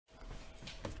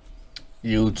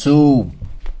YouTube,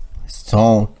 it's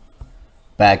Tone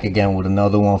back again with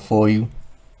another one for you.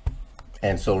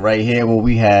 And so right here, what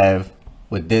we have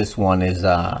with this one is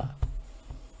the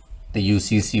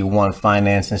UCC 1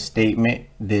 financing statement.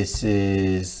 This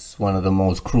is one of the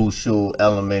most crucial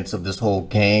elements of this whole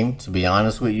game, to be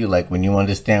honest with you. Like, when you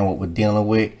understand what we're dealing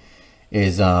with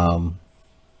is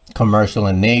commercial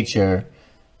in nature,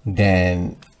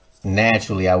 then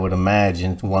naturally I would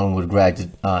imagine one would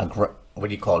gravitate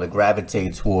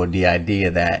toward the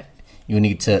idea that you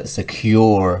need to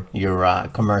secure your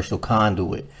commercial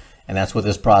conduit. And that's what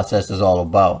this process is all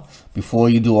about. Before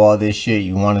you do all this shit,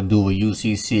 you want to do a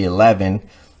UCC 11.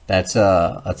 That's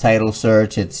a title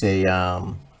search. It's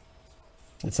a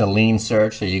lien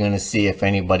search. So you're going to see if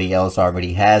anybody else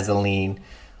already has a lien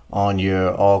on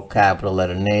your all capital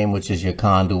letter name, which is your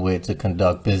conduit to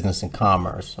conduct business and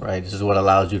commerce, right? This is what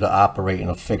allows you to operate in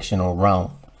a fictional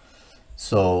realm.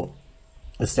 So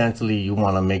essentially, you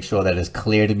want to make sure that it's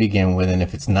clear to begin with, and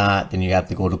if it's not, then you have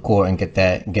to go to court and get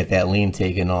that lien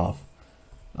taken off,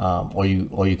 or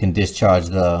you can discharge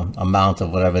the amount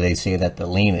of whatever they say that the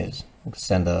lien is.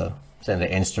 Send an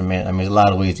instrument. I mean, there's a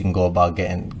lot of ways you can go about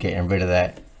getting rid of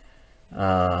that.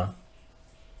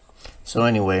 So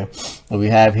anyway, what we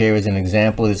have here is an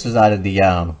example. This is out of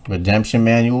the redemption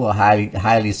manual. I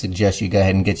highly suggest you go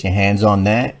ahead and get your hands on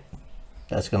that.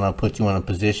 That's going to put you in a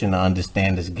position to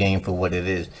understand this game for what it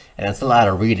is. And it's a lot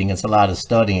of reading. It's a lot of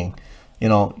studying. You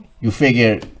know, you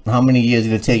figure how many years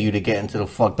did it take you to get into the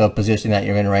fucked up position that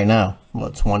you're in right now?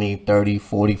 What, 20, 30,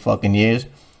 40 fucking years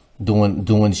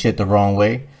doing shit the wrong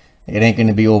way? It ain't going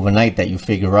to be overnight that you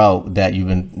figure out that you've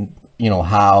been, you know,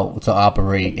 how to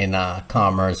operate in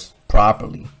commerce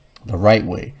properly, the right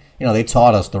way. You know, they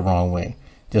taught us the wrong way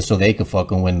just so they could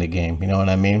fucking win the game. You know what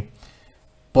I mean?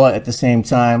 But at the same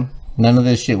time, none of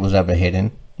this shit was ever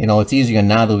hidden. You know, it's easier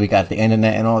now that we got the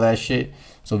internet and all that shit,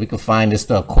 so we can find this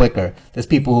stuff quicker. There's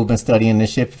people who've been studying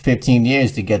this shit for 15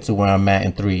 years to get to where I'm at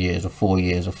in 3 years or 4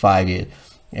 years or 5 years.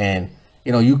 And,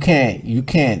 you know, you can't,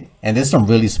 and there's some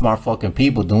really smart fucking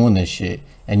people doing this shit.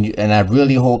 And I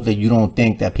really hope that you don't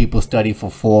think that people study for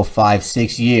 4, 5,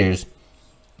 6 years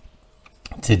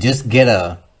to just get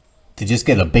a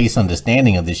base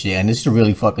understanding of this shit. And this is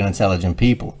really fucking intelligent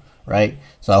people, right?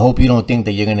 So I hope you don't think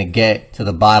that you're gonna get to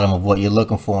the bottom of what you're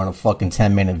looking for in a fucking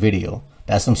 10-minute video.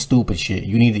 That's some stupid shit.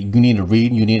 You need to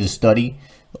read, you need to study.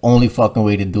 The only fucking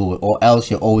way to do it, or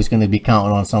else you're always gonna be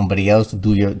counting on somebody else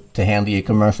to handle your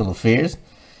commercial affairs,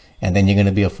 and then you're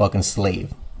gonna be a fucking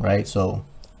slave, right? So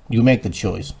you make the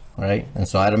choice, right? And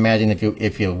so I'd imagine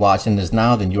if you're watching this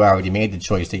now, then you already made the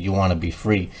choice that you want to be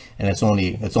free, and it's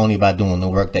only by doing the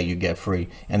work that you get free,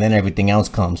 and then everything else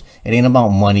comes. It ain't about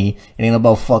money. It ain't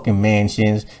about fucking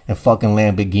mansions and fucking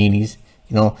Lamborghinis.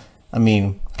 You know, I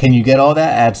mean, can you get all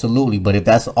that? Absolutely. But if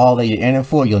that's all that you're in it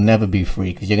for, you'll never be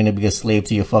free, because you're gonna be a slave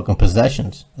to your fucking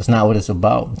possessions. That's not what it's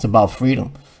about. It's about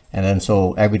freedom, and then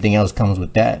so everything else comes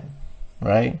with that,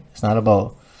 right? It's not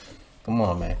about. Come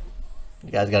on, man.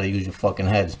 You guys got to use your fucking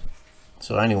heads.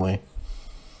 So anyway,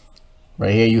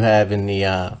 right here you have in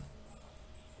the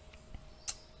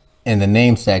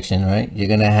name section, right? You're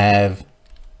gonna have,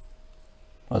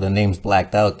 well, the name's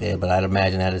blacked out there, but I'd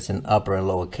imagine that it's in upper and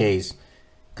lower case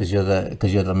because you're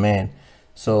the man.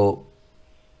 So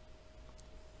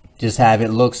just have it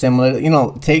look similar. You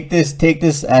know, take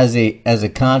this as a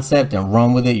concept and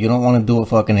run with it. You don't want to do it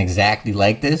fucking exactly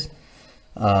like this.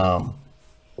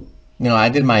 You know, I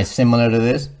did mine similar to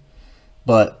this,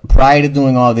 but prior to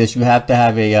doing all this, you have to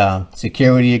have a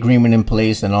security agreement in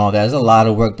place and all that. There's a lot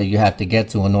of work that you have to get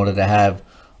to in order to have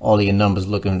all of your numbers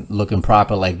looking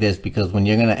proper like this, because when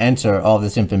you're going to enter all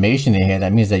this information in here,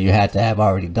 that means that you had to have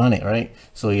already done it, right?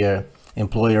 So your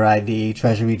employer ID,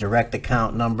 treasury direct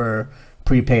account number,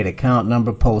 prepaid account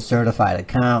number, post certified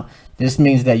account. This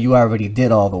means that you already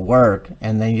did all the work,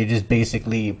 and then you're just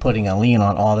basically putting a lien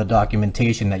on all the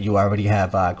documentation that you already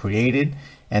have created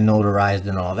and notarized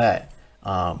and all that.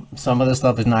 Some of the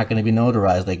stuff is not going to be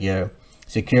notarized, like your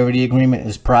security agreement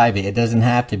is private. It doesn't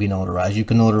have to be notarized. You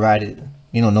can notarize it,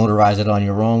 you know, notarize it on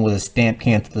your own with a stamp,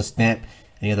 cancel the stamp,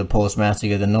 and you're the postmaster,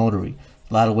 you're the notary.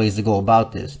 A lot of ways to go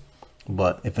about this,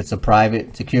 but if it's a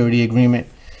private security agreement,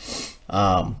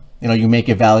 you know, you make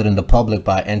it valid in the public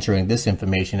by entering this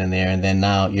information in there, and then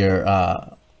now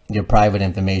your private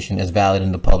information is valid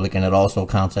in the public, and it also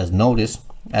counts as notice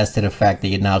as to the fact that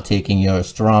you're now taking your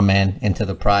straw man into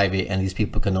the private, and these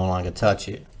people can no longer touch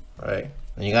it, right?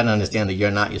 And you got to understand that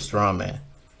you're not your straw man.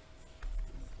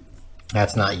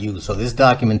 That's not you. So this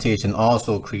documentation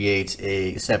also creates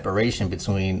a separation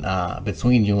between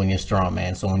you and your straw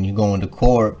man. So when you go into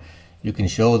court, you can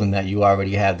show them that you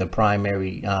already have the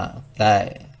primary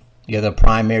that You're the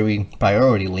primary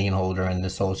priority lien holder in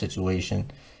this whole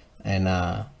situation, and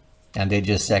they're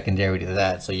just secondary to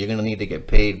that. So you're gonna need to get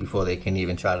paid before they can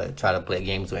even try to play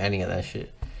games with any of that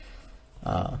shit,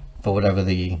 for whatever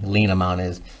the lien amount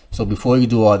is. So before you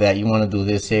do all that, you want to do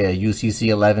this here. UCC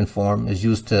 11 form is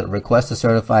used to request a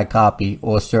certified copy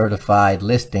or certified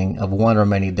listing of one or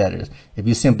many debtors. If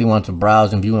you simply want to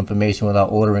browse and view information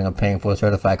without ordering or paying for a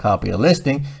certified copy or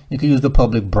listing, you can use the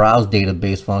public browse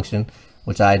database function,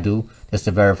 which I do, just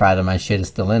to verify that my shit is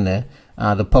still in there.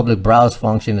 The public browse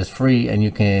function is free, and you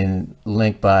can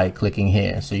link by clicking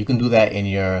here. So you can do that in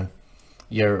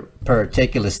your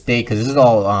particular state, because this is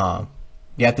all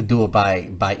you have to do it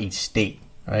by each state,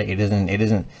 right? It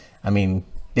isn't. I mean,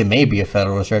 there may be a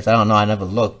federal search. I don't know. I never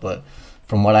looked, but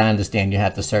from what I understand, you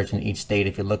have to search in each state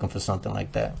if you're looking for something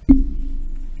like that.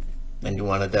 And you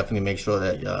want to definitely make sure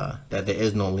that that there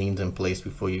is no liens in place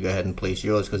before you go ahead and place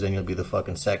yours, because then you'll be the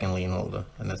fucking second lien holder,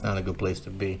 and that's not a good place to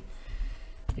be.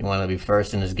 You want to be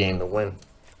first in this game to win.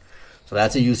 So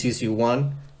that's a UCC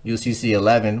 1. UCC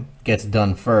 11 gets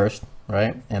done first,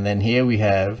 right? And then here we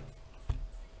have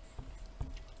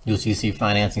UCC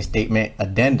financing statement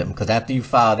addendum, because after you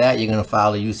file that, you're going to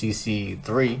file a UCC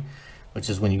 3, which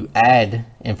is when you add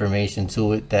information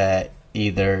to it that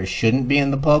either shouldn't be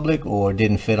in the public or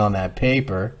didn't fit on that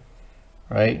paper,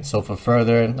 right? So for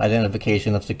further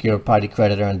identification of secure party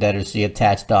creditor and debtor, see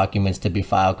attached documents to be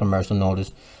filed, commercial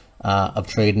notice of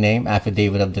trade name,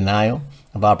 affidavit of denial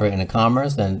of operating in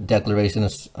commerce, and declaration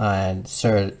of, and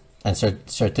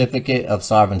certificate of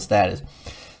sovereign status.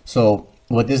 So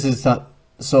what this is,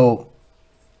 so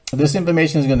this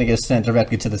information is going to get sent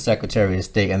directly to the Secretary of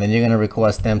State, and then you're going to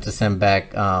request them to send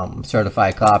back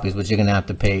certified copies, which you're going to have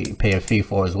to pay a fee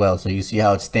for as well. So you see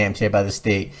how it's stamped here by the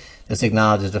state. This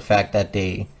acknowledges the fact that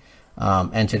they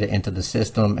entered it into the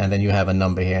system, and then you have a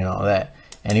number here and all that.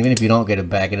 And even if you don't get it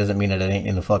back, it doesn't mean that it ain't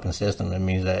in the fucking system. It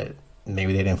means that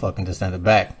maybe they didn't fucking just send it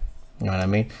back. You know what I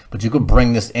mean? But you could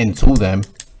bring this into them,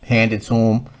 hand it to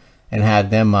them, and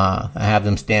have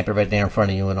them stamp it right there in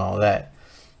front of you and all that.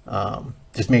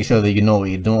 Just make sure that you know what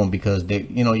you're doing, because they,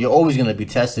 you know, you're always going to be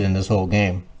tested in this whole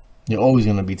game. You're always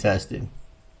going to be tested.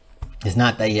 It's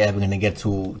not that you're ever going to get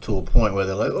to a point where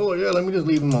they're like, oh yeah, let me just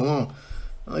leave them alone.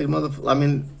 I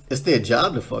mean, it's their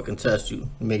job to fucking test you,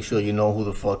 make sure you know who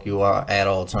the fuck you are at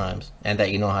all times, and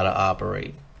that you know how to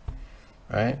operate,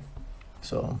 right?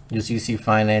 So UCC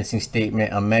financing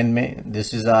statement amendment.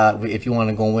 This is if you want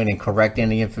to go in and correct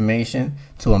any information,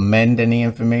 to amend any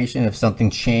information, if something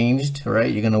changed, right?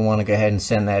 You're going to want to go ahead and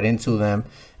send that into them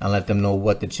and let them know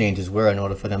what the changes were in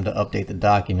order for them to update the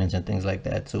documents and things like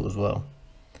that too as well,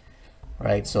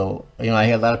 right? So, you know, I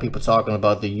hear a lot of people talking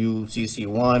about the UCC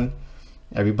 1.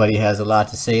 Everybody has a lot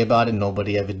to say about it.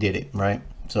 Nobody ever did it, right?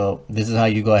 So this is how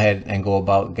you go ahead and go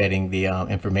about getting the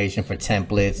information for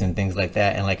templates and things like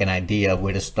that, and like an idea of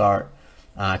where to start.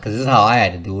 Because this is how I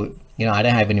had to do it. You know, I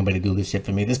didn't have anybody do this shit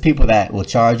for me. There's people that will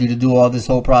charge you to do all this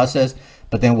whole process,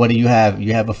 but then what do you have?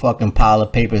 You have a fucking pile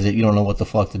of papers that you don't know what the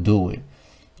fuck to do with.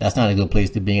 That's not a good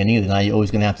place to be in either. Now you're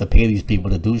always going to have to pay these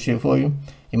people to do shit for you.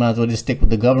 You might as well just stick with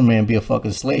the government and be a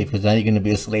fucking slave, because now you're going to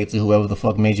be a slave to whoever the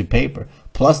fuck made your paper.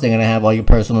 Plus they're going to have all your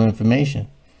personal information.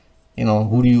 You know,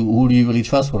 who do you really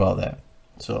trust with all that?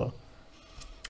 So